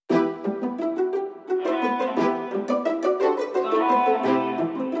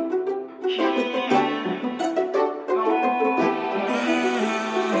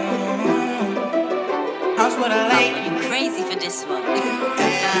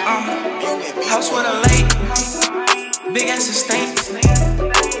House with a lake, big ass estate.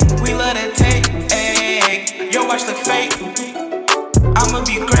 We love to take, ayy. Yo, watch the fake. I'ma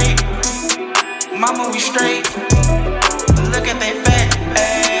be great. Mama, we straight. Look at they fat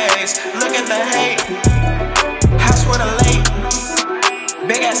ass. Look at the hate. House with a lake,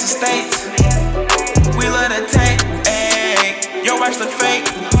 big ass estate. We love to take, ayy. Yo, watch the fake.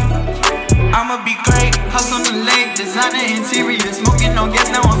 I'ma be great. House on the lake, designer interior. Smoking on gas,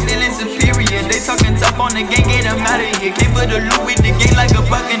 now I'm feeling superior. They talking tough on the gang, get them out of here. Came for the loot with the gang like a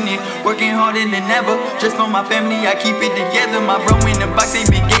buccaneer. Working harder than ever, just for my family, I keep it together. My bro in the box ain't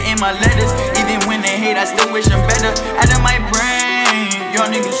be getting my letters. Even when they hate, I still wish them better. Out of my brain,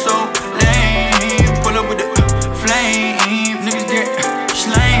 y'all niggas so lame. Pull up with the flame, niggas get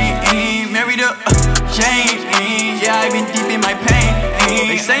slain. Married up, Jane. Yeah, I been deep in my pain.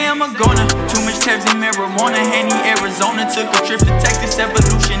 They say I'm a goner, too much tabs in marijuana. Handy Arizona, took a trip to Texas,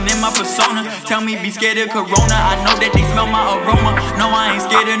 evolution in my persona. Tell me be scared of corona, I know that they smell my aroma. No, I ain't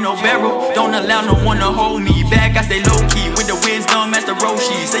scared of no barrel, don't allow no one to hold me back. I stay low key with the wisdom, Master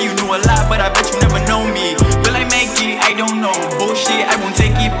Roshi. Say you knew a lot, but I bet you never know me. Will I make it? I don't know. Bullshit, I won't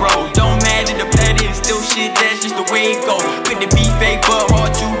take it, bro. Don't matter, the plat is still shit, that's just the way it go. Quit to be fake, but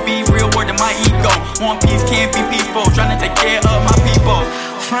hard to be real, word to my ego. One piece can't be peaceful, trying to take care of my people.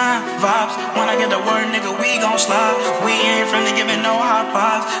 Fine vibes, when I get the word, nigga, we gon' slide. We ain't friendly, giving no high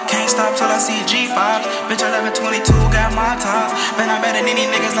fives. Can't stop till I see G5s. Bitch, 1122, got my ties. Man, I better need these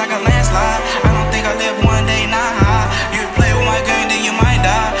niggas like a landslide. I don't think I live one day, not high. You play with my game, then you might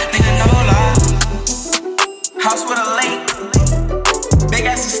die. Nigga, no lie. House with a lake, big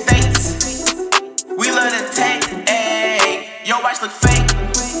ass estates. We love to take, ayy. Yo, watch look fake.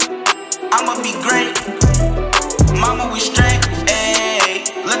 I'ma be great. Mama, we straight, ayy.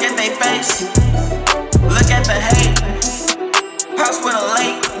 Look at they face.